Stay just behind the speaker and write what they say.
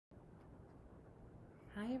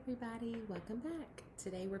Hi everybody, welcome back.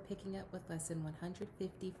 Today we're picking up with lesson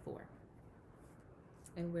 154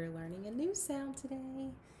 and we're learning a new sound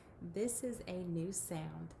today. This is a new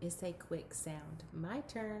sound. It's a quick sound. My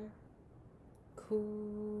turn.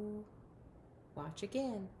 Cool. Watch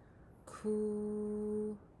again.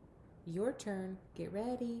 Cool. Your turn. Get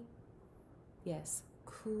ready. Yes,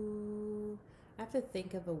 cool. I have to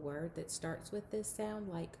think of a word that starts with this sound,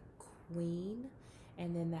 like queen,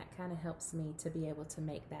 and then that kind of helps me to be able to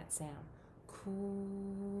make that sound.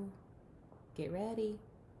 Cool. Get ready.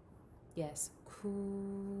 Yes,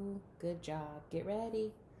 cool. Good job. Get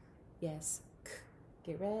ready. Yes, k.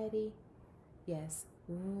 Get ready. Yes,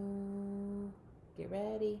 ooh. Get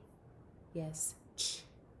ready. Yes, ch.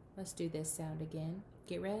 Let's do this sound again.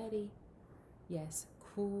 Get ready. Yes,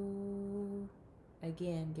 cool.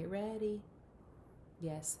 Again, get ready.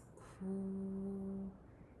 Yes, cool.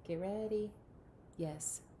 Get ready.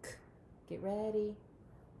 Yes, k. Get ready.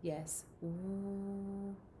 Yes,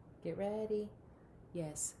 ooh. Get ready.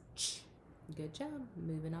 Yes, ch. Good job.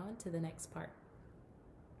 Moving on to the next part.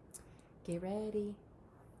 Get ready.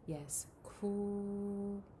 Yes,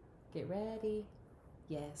 cool. Get ready.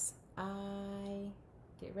 Yes, I.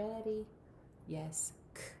 Get ready. Yes,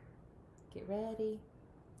 k. Get ready.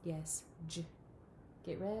 Yes, j.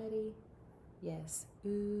 Get ready. Yes,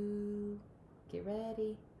 ooh. Get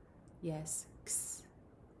ready. Yes, x.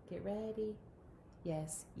 Get ready.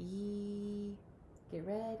 Yes, ye. Get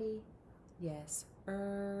ready. Yes,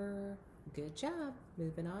 Good job.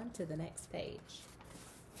 Moving on to the next page.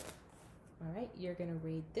 All right, you're going to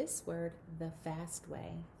read this word the fast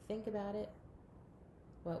way. Think about it.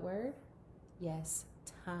 What word? Yes,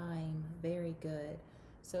 time. Very good.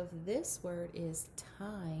 So if this word is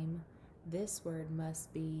time, this word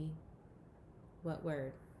must be what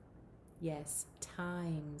word? Yes,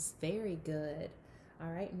 times. Very good.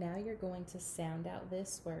 All right, now you're going to sound out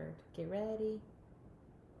this word. Get ready.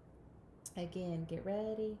 Again, get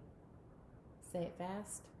ready. Say it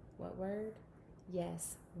fast. What word?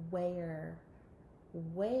 Yes, where.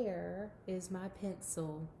 Where is my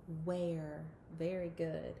pencil? Where. Very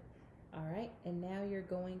good. All right, and now you're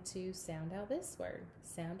going to sound out this word.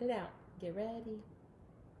 Sound it out. Get ready.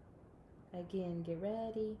 Again, get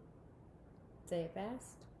ready. Say it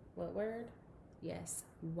fast. What word? Yes,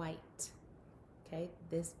 white. Okay,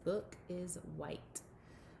 this book is white.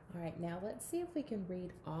 All right, now let's see if we can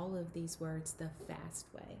read all of these words the fast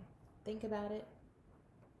way. Think about it.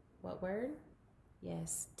 What word?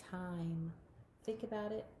 Yes, time. Think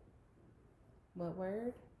about it. What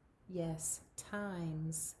word? Yes,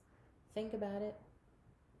 times. Think about it.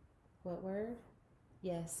 What word?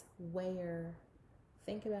 Yes, where.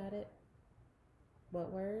 Think about it.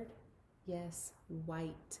 What word? Yes,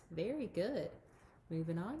 white. Very good.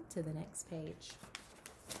 Moving on to the next page.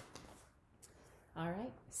 All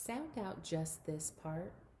right, sound out just this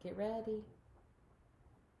part. Get ready.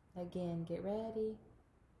 Again, get ready.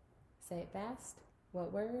 Say it fast.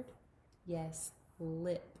 What word? Yes,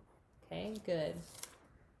 lip. Okay, good.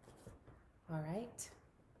 All right.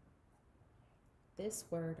 This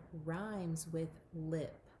word rhymes with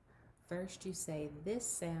lip. First you say this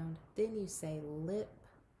sound, then you say lip.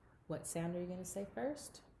 What sound are you going to say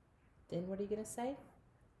first? Then what are you going to say?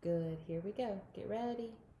 Good. Here we go. Get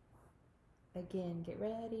ready. Again, get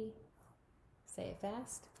ready. Say it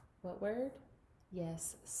fast. What word?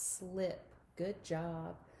 Yes, slip. Good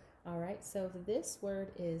job. All right, so if this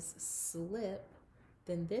word is slip,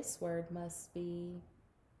 then this word must be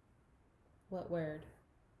what word?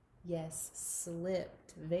 Yes,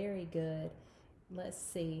 slipped. Very good. Let's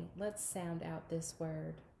see. Let's sound out this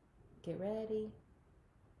word. Get ready.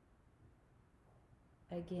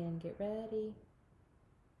 Again, get ready.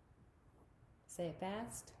 Say it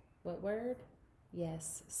fast. What word?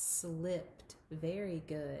 Yes, slipped. Very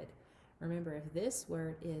good. Remember, if this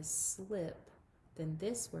word is slip, then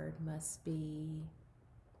this word must be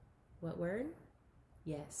what word?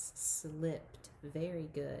 Yes, slipped. Very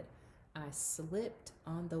good. I slipped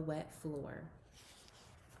on the wet floor.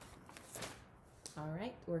 All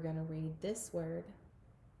right, we're going to read this word.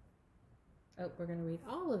 Oh, we're going to read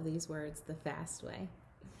all of these words the fast way.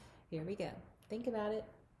 Here we go. Think about it.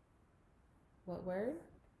 What word?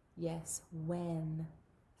 Yes, when.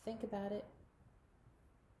 Think about it.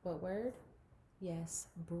 What word? Yes,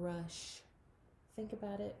 brush. Think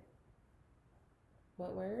about it.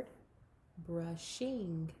 What word?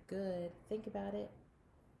 Brushing. Good. Think about it.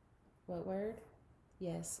 What word?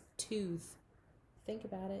 Yes, tooth. Think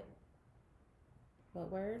about it. What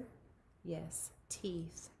word? Yes,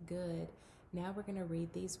 teeth. Good. Now we're going to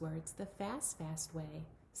read these words the fast way.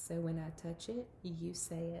 So when I touch it, you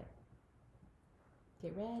say it.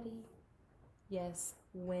 Get ready. Yes,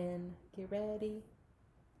 when, get ready.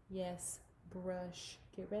 Yes, brush,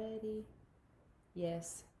 get ready.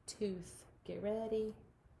 Yes, tooth, get ready.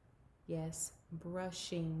 Yes,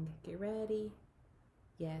 brushing, get ready.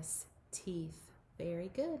 Yes, teeth. Very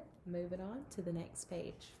good. Moving on to the next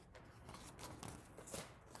page.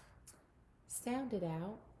 Sound it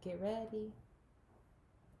out, get ready.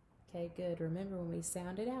 Okay, good. Remember when we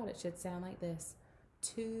sound it out, it should sound like this.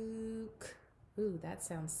 Took. Ooh, that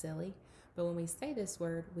sounds silly. But when we say this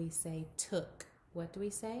word, we say took. What do we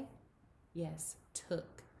say? Yes,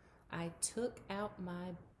 took. I took out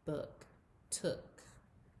my book. Took.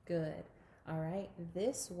 Good. All right,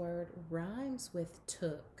 this word rhymes with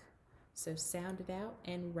took. So sound it out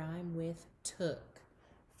and rhyme with took.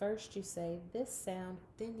 First you say this sound,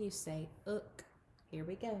 then you say ook. Here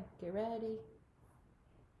we go. Get ready.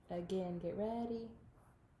 Again, get ready.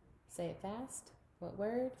 Say it fast. What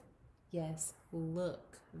word? Yes,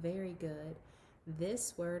 look. Very good.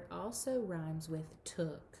 This word also rhymes with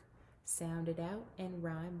took. Sound it out and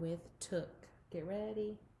rhyme with took. Get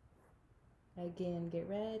ready. Again, get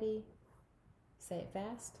ready. Say it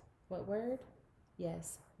fast. What word?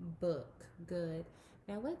 Yes, book. Good.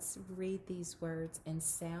 Now let's read these words and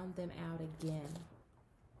sound them out again.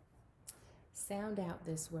 Sound out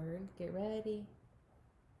this word. Get ready.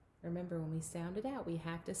 Remember, when we sound it out, we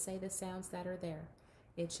have to say the sounds that are there.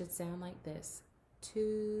 It should sound like this.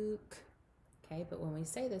 Took. Okay, but when we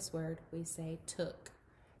say this word, we say took.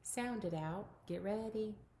 Sound it out. Get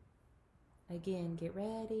ready. Again, get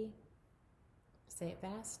ready. Say it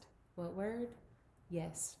fast. What word?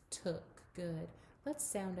 Yes, took. Good. Let's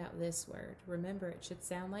sound out this word. Remember, it should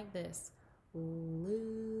sound like this.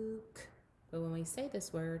 Luke. But when we say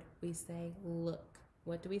this word, we say look.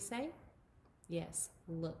 What do we say? Yes,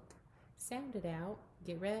 look. Sound it out.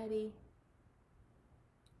 Get ready.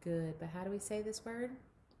 Good. But how do we say this word?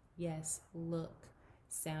 Yes, look.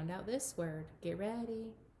 Sound out this word. Get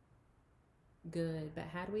ready. Good. But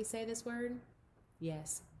how do we say this word?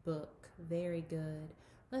 Yes, book. Very good.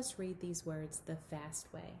 Let's read these words the fast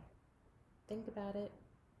way. Think about it.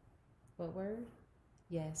 What word?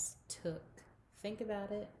 Yes, took. Think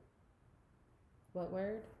about it. What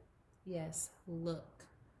word? Yes, look.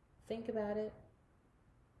 Think about it.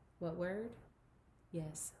 What word?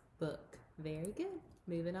 Yes, book. Very good.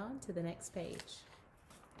 Moving on to the next page.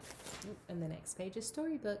 And the next page is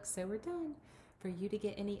storybook, so we're done. For you to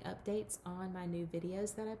get any updates on my new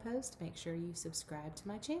videos that I post, make sure you subscribe to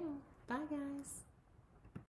my channel. Bye, guys.